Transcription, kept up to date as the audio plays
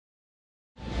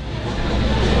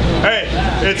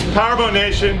It's Powerboat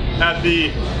Nation at the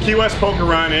Key West Poker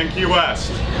Run in Key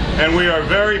West. And we are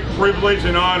very privileged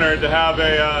and honored to have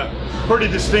a pretty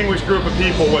distinguished group of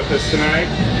people with us tonight.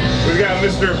 We've got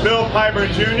Mr. Bill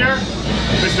Pyburn Jr.,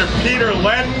 Mr. Peter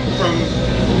Hledin from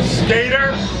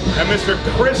Skater, and Mr.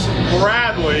 Chris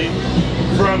Bradley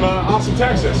from Austin,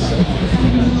 Texas.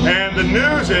 And the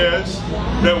news is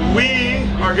that we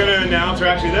are going to announce, or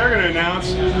actually they're going to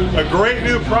announce, a great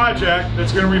new project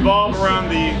that's going to revolve around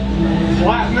the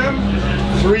Platinum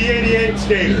 388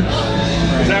 skaters.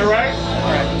 Is that right?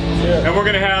 Right. Yeah. And we're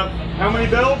going to have how many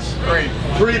builds?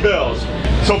 Three builds.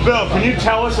 So Bill, can you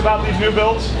tell us about these new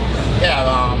builds?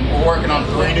 Yeah, we're working on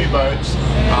 3 new boats.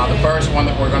 The first one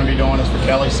that we're going to be doing is for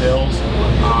Kelly Sills.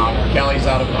 Kelly's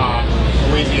out of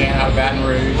Louisiana, out of Baton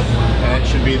Rouge, and it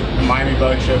should be the Miami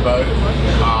Boat Show boat.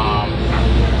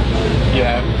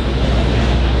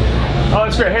 Oh,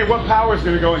 that's great. Hey, what power is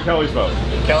going to go in Kelly's boat?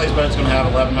 Kelly's boat's going to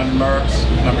have 1100 Mercs,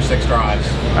 number 6 drives.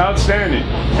 Outstanding.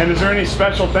 And is there any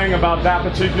special thing about that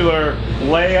particular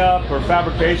layup or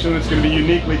fabrication that's going to be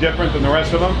uniquely different than the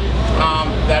rest of them?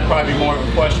 That'd probably be more of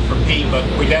a question for Pete, but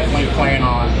we definitely plan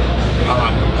on,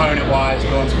 component-wise,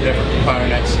 doing some different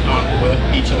components with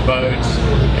each of the boats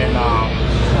and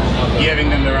giving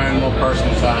them their own little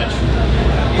personal touch.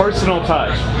 Personal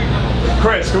touch.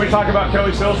 Chris, can we talk about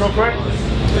Kelly Sills real quick?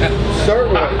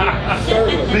 Certainly.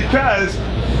 Certainly. Because,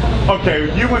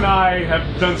 okay, you and I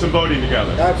have done some boating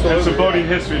together. Absolutely. And some boating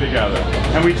history together.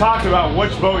 And we talked about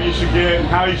which boat you should get and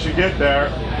how you should get there.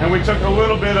 And we took a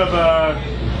little bit of a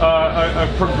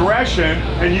progression,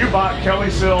 and you bought Kelly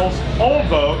Sills' old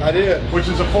boat. I did. Which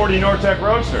is a 40 Nortec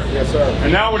Roadster. Yes, sir.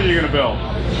 And now what are you going to build?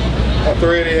 A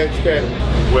 388 skater.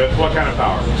 With what kind of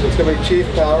power? It's going to be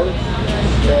chief power.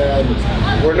 And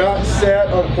we're not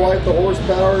set on quite the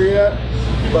horsepower yet,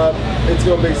 but it's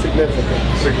going to be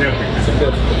significant.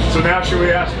 Significant. So now should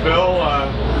we ask Bill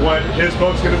what his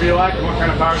boat's going to be like and what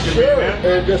kind of power it's going to be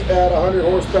in? And just add 100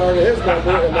 horsepower to his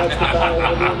number, and that's the power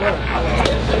we're doing now.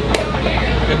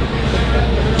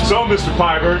 So, Mr.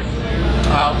 Pyburn.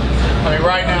 I mean,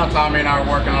 right now, Tommy and I are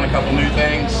working on a couple new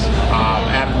things.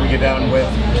 After we get done with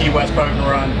Key West Poker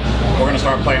Run, we're going to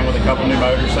start playing with a couple new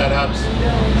motor setups,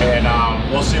 and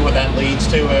we'll see what that leads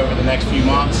to over the next few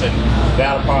months, and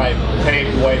that'll probably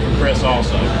pave the way for Chris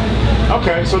also.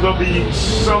 Okay, so they'll be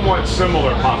somewhat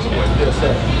similar, possibly. Yes,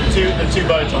 sir. The two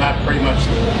boats will have pretty much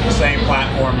the same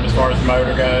platform as far as the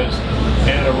motor goes,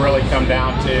 and it'll really come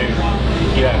down to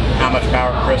how much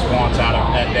power Chris wants out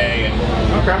of that day, and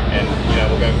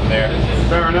we'll go from there.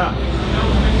 Fair enough.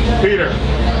 Peter,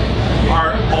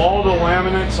 are all the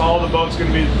laminates, all the boats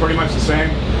going to be pretty much the same?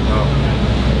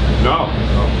 No.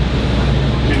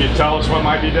 Can you tell us what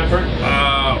might be different?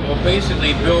 Well,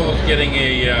 basically, Bill's getting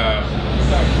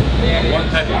one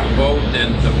type of a boat,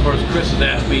 and of course Chris has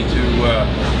asked me to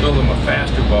build him a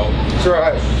faster boat. That's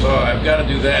right. So I've got to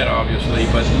do that, obviously,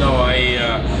 but no,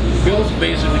 Bill's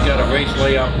basically got a race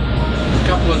layout, a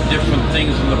couple of different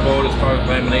things in the boat as far as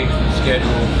lamination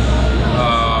schedule.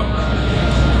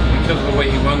 Because of the way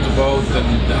he runs the boat and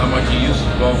how much he uses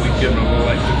the boat, we've given him a little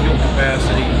extra fuel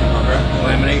capacity.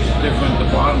 Lamination's different, the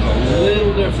bottom's a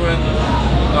little different,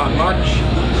 not much.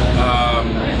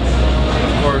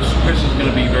 Of course, Chris is going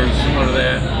to be very similar to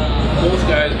that. Both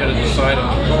guys got to decide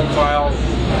on the profile,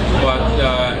 but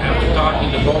after talking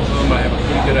to both of them, I have a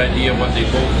pretty good idea of what they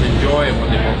both enjoy and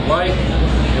what they both like,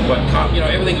 and what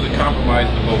everything is a compromise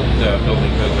in the boat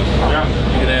building business. Yeah.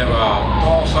 You can have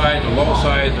tall sides or low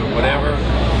sides or whatever,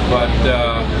 but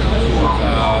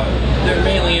they're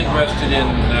mainly interested in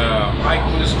high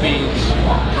cruise speeds,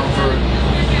 comfort,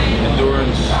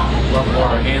 endurance, rough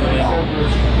water handling.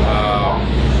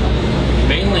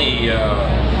 Mainly,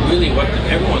 really what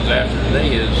everyone's after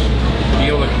today is to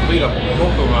be able to complete a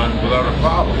poker run without a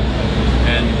problem,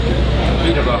 and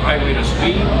complete at a high rate of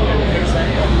speed,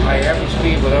 high average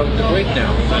speed without the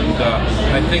breakdowns. And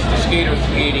I think the Skater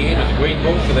 388 is a great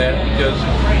boat for that, because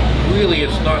really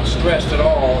it's not stressed at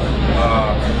all.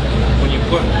 When you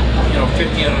put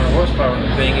 1,500 horsepower in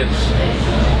the thing, it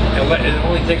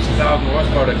only takes 1,000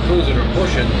 horsepower to cruise it or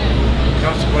push it.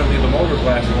 Consequently, the motors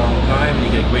last a long time, and you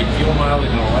get great fuel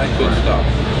mileage and all that good stuff.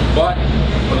 But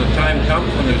when the time comes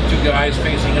when there's two guys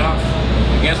facing off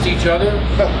against each other,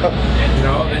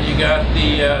 then you got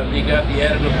the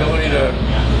added ability to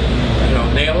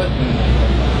nail it and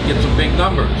get some big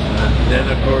numbers. And then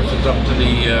of course it's up to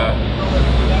the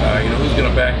who's going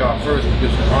to back off first,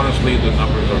 because honestly the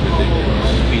numbers are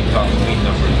ridiculous. Top speed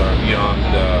numbers are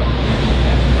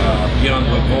beyond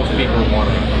what most people want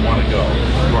to go.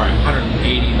 Right.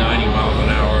 180, 90 miles an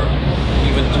hour,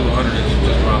 even 200 is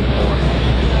just around the corner.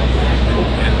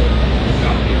 And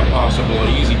a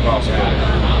possibility, easy possibility.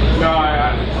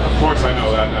 course I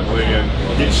know that, and I believe you.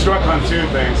 You struck on two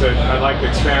things that I'd like to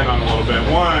expand on a little bit.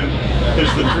 One is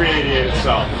the 388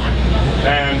 itself.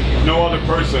 And no other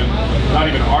person, not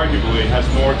even arguably, has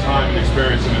more time and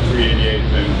experience in a 388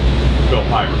 than Bill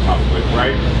Pyburn, probably,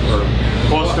 right? Or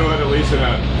close to it, at least in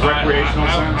a recreational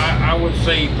sense? I would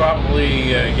say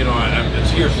probably, you know,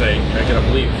 it's hearsay. I cannot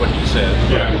believe what he said.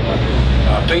 Yeah.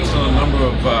 Based on the number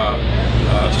of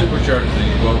superchargers that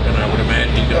he broke, and I would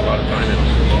imagine he got a lot of time in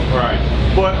them. Right.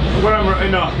 But what I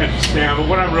understand, but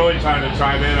what I'm really trying to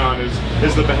chime in on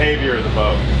is the behavior of the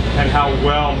boat, and how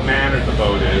well mannered the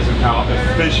boat is, and how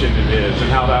efficient it is,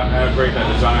 and how great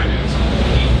that design is.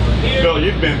 Bill,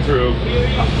 you've been through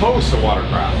a host of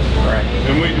watercraft, Right.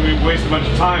 and we waste a bunch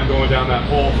of time going down that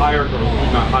whole hierarchy,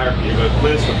 not hierarchy, but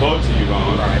list of boats that you've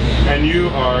owned, Right. and you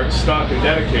are stuck and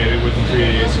dedicated with the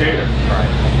 388 Skater. Right.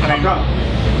 How come?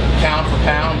 Pound for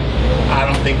pound, I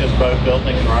don't think there's a boat built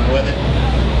that can run with it.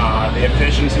 The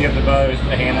efficiency of the boat,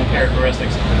 the handling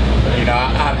characteristics. You know,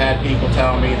 I've had people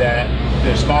tell me that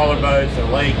they're smaller boats, they're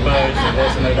lake boats, they're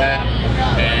this and they're that,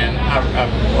 and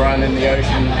I've run in the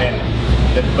ocean, and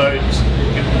the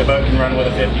boat can run with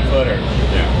a 50-footer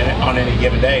on any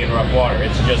given day in rough water.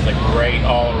 It's just a great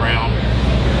all-around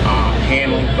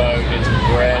handling boat. It's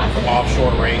bred for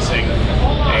offshore racing,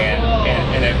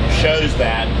 and it shows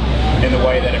that in the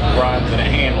way that it runs and it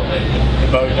handles it.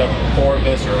 The boat doesn't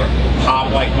porpoise or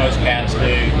hop like most cats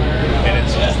do, and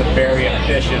it's just a very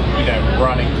efficient, you know,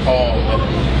 running haul that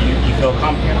you feel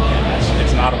comfortable in.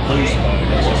 It's not a loose boat.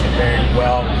 It's just a very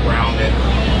well-rounded,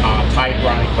 tight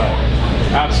running boat.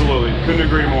 Absolutely, couldn't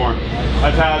agree more.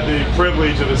 I've had the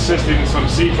privilege of assisting in some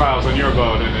sea trials on your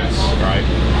boat, and it's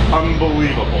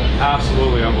unbelievable,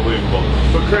 absolutely unbelievable.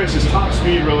 But Chris, is top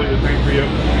speed really the thing for you?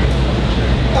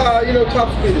 You know,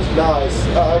 top speed is nice.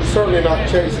 I'm certainly not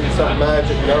chasing some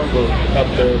magic number up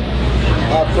there.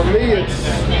 For me, it's,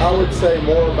 I would say,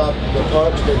 more about the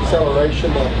punch, the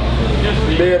acceleration,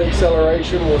 the mid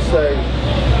acceleration. We'll say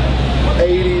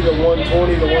 80 to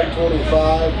 120 to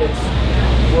 125.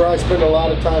 That's where I spend a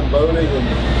lot of time boating,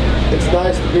 and it's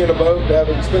nice to be in a boat, to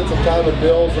having spent some time in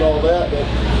bills and all that, but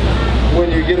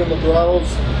when you get in the throttles,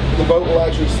 the boat will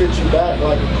actually sit you back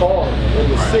like a car in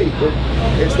the seat.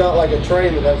 It's not like a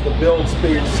train that has to build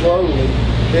speed slowly.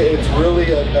 It's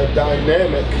really a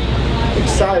dynamic,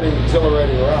 exciting,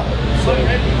 exhilarating ride. So,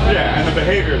 yeah, and the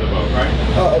behavior of the boat,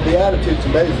 right? The attitude's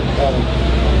amazing.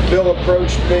 Bill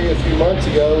approached me a few months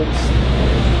ago and said,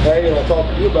 hey, and I talked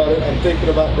to you about it, I'm thinking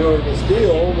about doing this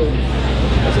deal. And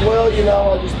I said, well, you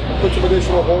know, I just put some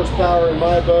additional horsepower in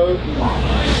my boat. And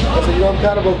I said, you know, I'm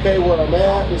kind of okay where I'm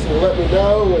at. He said, well, let me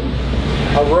know.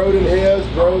 And I rode in his,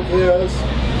 drove his.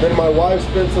 Then my wife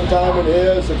spent some time in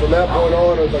his. And from that point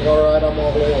on, I was like, all right, I'm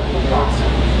all in. You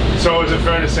know, so is it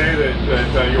fair to say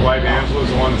that your wife Angela is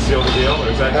the one that sealed the deal, or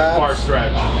is that a far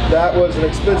stretch? That was an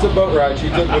expensive boat ride. She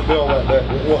took the bill that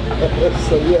day.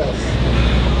 So yes.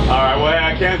 All right, well,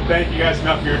 I can't thank you guys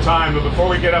enough for your time, but before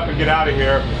we get up and get out of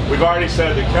here, we've already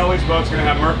said that Kelly's boat's going to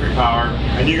have Mercury power,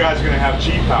 and you guys are going to have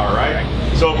Chief power, right?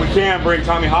 So if we can, bring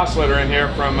Tommy Hledin in here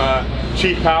from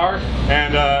Chief Power,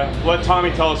 and let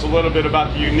Tommy tell us a little bit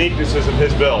about the uniquenesses of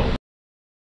his build.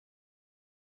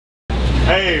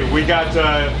 Hey, we got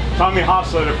Tommy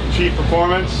Hledin from Chief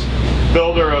Performance,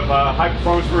 builder of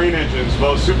high-performance marine engines,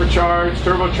 both supercharged,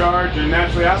 turbocharged, and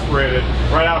naturally aspirated,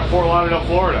 right out of Fort Lauderdale,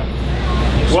 Florida.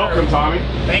 Yes, welcome, Tommy.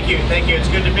 Thank you, thank you. It's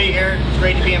good to be here. It's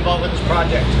great to be involved with this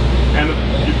project. And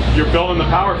you're building the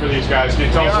power for these guys. Can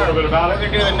you tell us a little bit about it?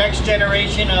 We're going to do the next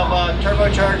generation of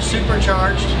turbocharged,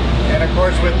 supercharged, and of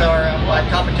course with our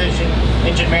competition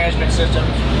engine management system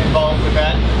involved with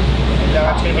that. And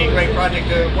it's going to be a great project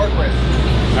to work with.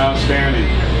 Outstanding.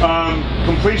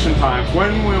 Completion times.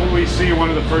 When will we see one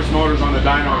of the first motors on the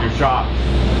dyno in your shop?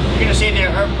 You're going to see the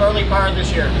early part of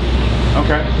this year.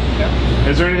 Okay. Yep.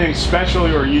 Is there anything special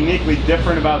or uniquely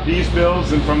different about these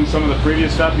builds than from some of the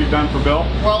previous stuff you've done for Bill?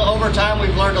 Well, over time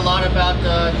we've learned a lot about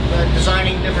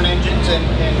designing different engines and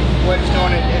what's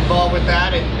going to involve with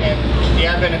that, and the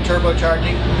advent of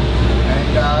turbocharging.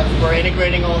 And we're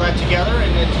integrating all that together,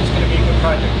 and it's going to be a good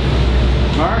project.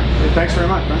 All right. Thanks very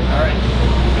much, man. All right.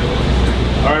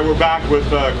 All right, we're back with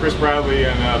Chris Bradley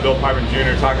and Bill Pyburn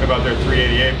Jr. talking about their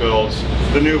 388 builds,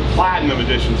 the new Platinum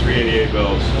Edition 388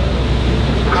 builds.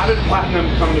 How did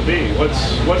Platinum come to be?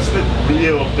 What's the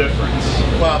deal difference?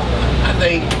 Well, I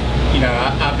think, you know,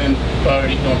 I've been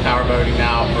doing power boating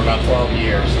now for about 12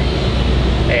 years.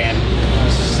 And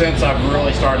since I've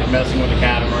really started messing with the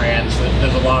catamarans,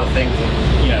 there's a lot of things that,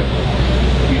 you know,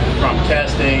 from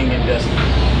testing and just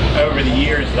over the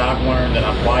years that I've learned that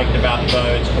I've liked about the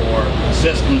boats, or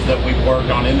systems that we've worked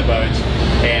on in the boats.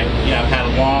 And you know, I've had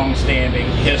a long-standing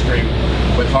history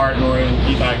with Hledin Maroon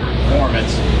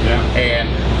Performance, and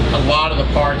a lot of the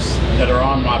parts that are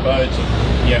on my boats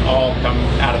have, you know, all come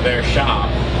out of their shop.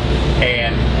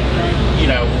 And you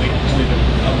know, we've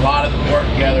a lot of work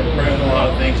together, proven a lot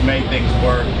of things, made things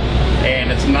work,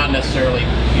 and it's not necessarily,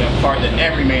 you know, part that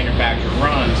every manufacturer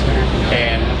runs.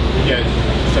 And you know,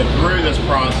 so through this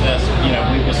process, you know,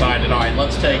 we've decided, all right,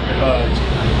 let's take the boats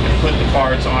and put the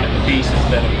parts on it, the pieces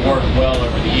that have worked well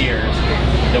over the years,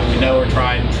 that we know are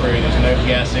tried and true. There's no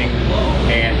guessing,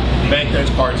 and make those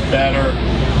parts better,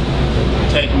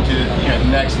 take them to, you know,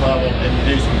 the next level, and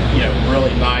do some, you know,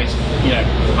 really nice, you know,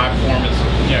 high performance,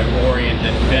 you know,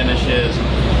 oriented finishes,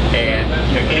 and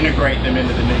you know, integrate them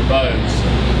into the new boats.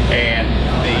 And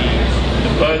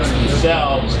the boats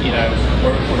themselves, you know,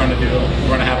 we're going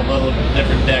to have a little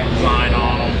different deck design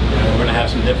on them. We're going to have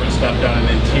some different stuff done in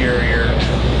the interior.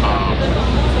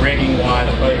 Rigging wise,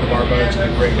 both of our boats will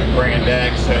be rigged with Grand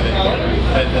X, so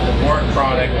that the work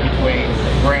product between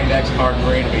Grand X and Hledin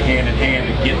Marine will be hand in hand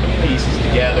to get the pieces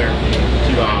together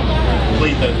to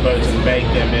complete those boats and make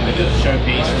them into the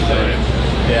showpieces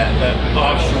that the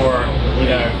offshore, you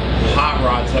know, hot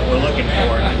rods that we're looking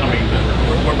for. I mean,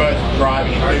 we're both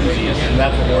driving enthusiasts, and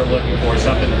that's what we're looking for,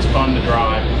 something that's fun to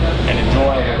drive and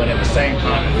enjoyable, but at the same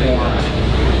time performs.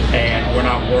 And we're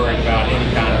not worried about any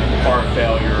kind of part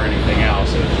failure or anything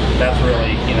else. And that's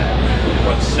really, you know,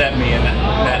 what set me in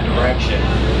that direction.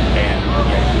 And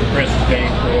Chris was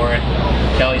game for it.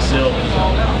 Kelly Silva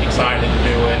was excited to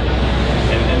do it,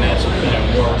 and that's, you know,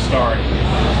 where we're starting.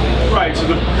 Right, so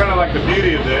kind of like the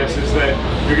beauty of this is that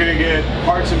you're going to get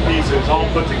parts and pieces all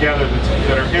put together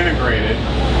that are integrated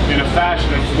in a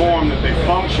fashion and form that they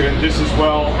function just as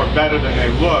well or better than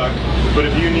they look. But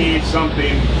if you need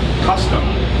something custom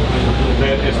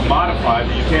that is modified,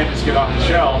 that you can't just get off the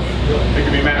shelf, it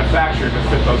can be manufactured to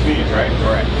fit those needs, right?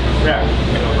 Correct. Yeah.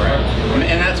 Correct.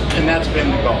 And that's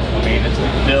been the goal. I mean, it's to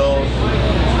build,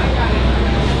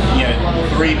 you know,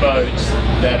 3 boats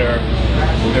that are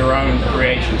their own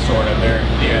creation, sort of.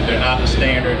 They're not the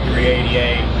standard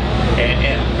 388,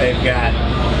 and they've got,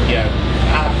 you know,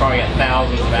 I've probably got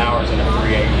thousands of hours in a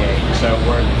 388. So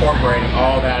we're incorporating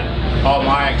all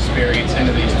my experience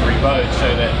into these 3 boats, so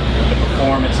that the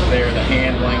performance is there, the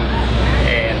handling,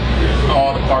 and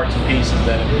all the parts and pieces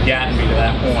that have gotten me to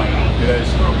that point through those,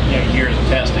 you know, years of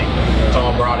testing. It's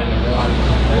all brought into one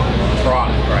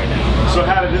product right now. So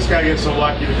how did this guy get so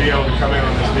lucky to be able to come in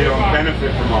on this deal and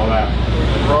benefit from all that?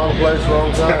 Wrong place,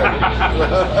 wrong time.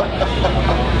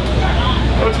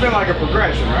 Well, it's been like a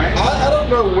progression, right? I don't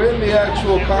know when the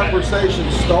actual conversation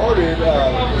started.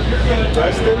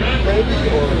 Dustin, maybe,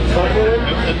 or Cumberland?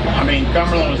 I mean,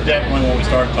 Cumberland was definitely when we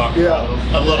started talking about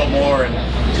it a little more,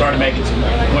 and started making some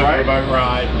boat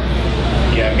ride.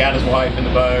 Yeah, got his wife in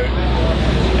the boat,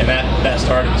 and that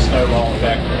started the snowball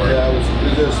effect for it. Yeah,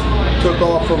 it just took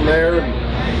off from there.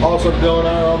 And also, Bill and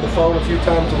I are on the phone a few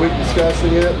times a week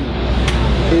discussing it. And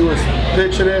he was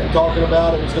pitching it and talking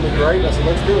about it. It was going to be great. I said,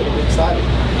 let's do it. I'm excited.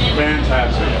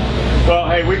 Fantastic. Well,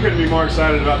 hey, we couldn't be more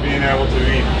excited about being able to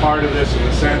be part of this in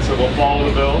the sense that we'll follow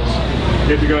the Bills,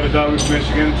 get to go to Douglas,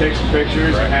 Michigan, take some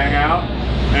pictures and hang out,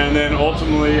 and then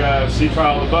ultimately sea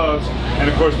trial the boats. And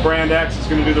of course, Brand X is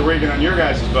going to do the rigging on your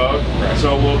guys' boat,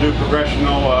 so we'll do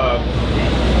progressional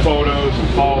photos and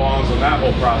follow-ons on that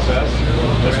whole process,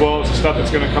 as well as the stuff that's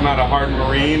going to come out of Hledin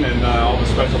Marine and all the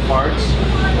special parts.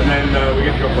 And then we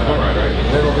get to go for a boat ride, right?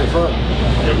 It'll be fun.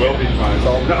 It will be fun.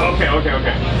 No,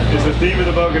 okay. Is the theme of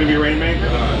the boat going to be Rainmaker?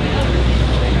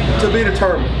 To be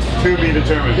determined. To be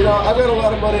determined. You know, I've got a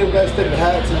lot of money invested in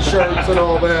hats and shirts and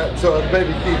all that, so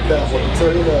maybe keep that one. So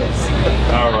who knows?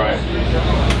 All right.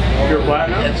 Pure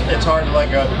Platinum? It's hard to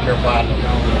let go of the Pure Platinum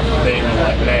theme and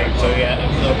like name. So yeah,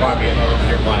 it'll probably be another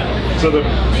Pure Platinum. So the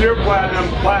Pure Platinum,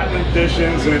 Platinum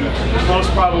editions, and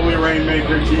most probably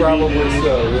Rainmaker TVD. Probably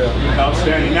so, yeah.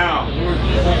 Outstanding. Now,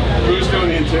 who's doing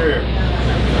the interior?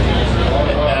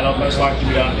 That'll most likely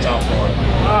be done in South Florida.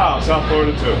 Oh, South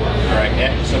Florida too. Correct.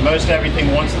 Yeah. So most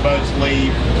everything, once the boats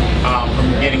leave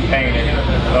from getting painted,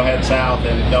 they'll head south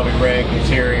and they'll be rigged,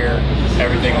 interior,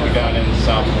 everything will be done in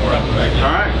South Florida.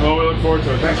 All right. Well, we look forward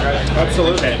to it. Thanks, guys.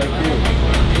 Absolutely. Appreciate it. Thank you.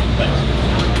 Thanks.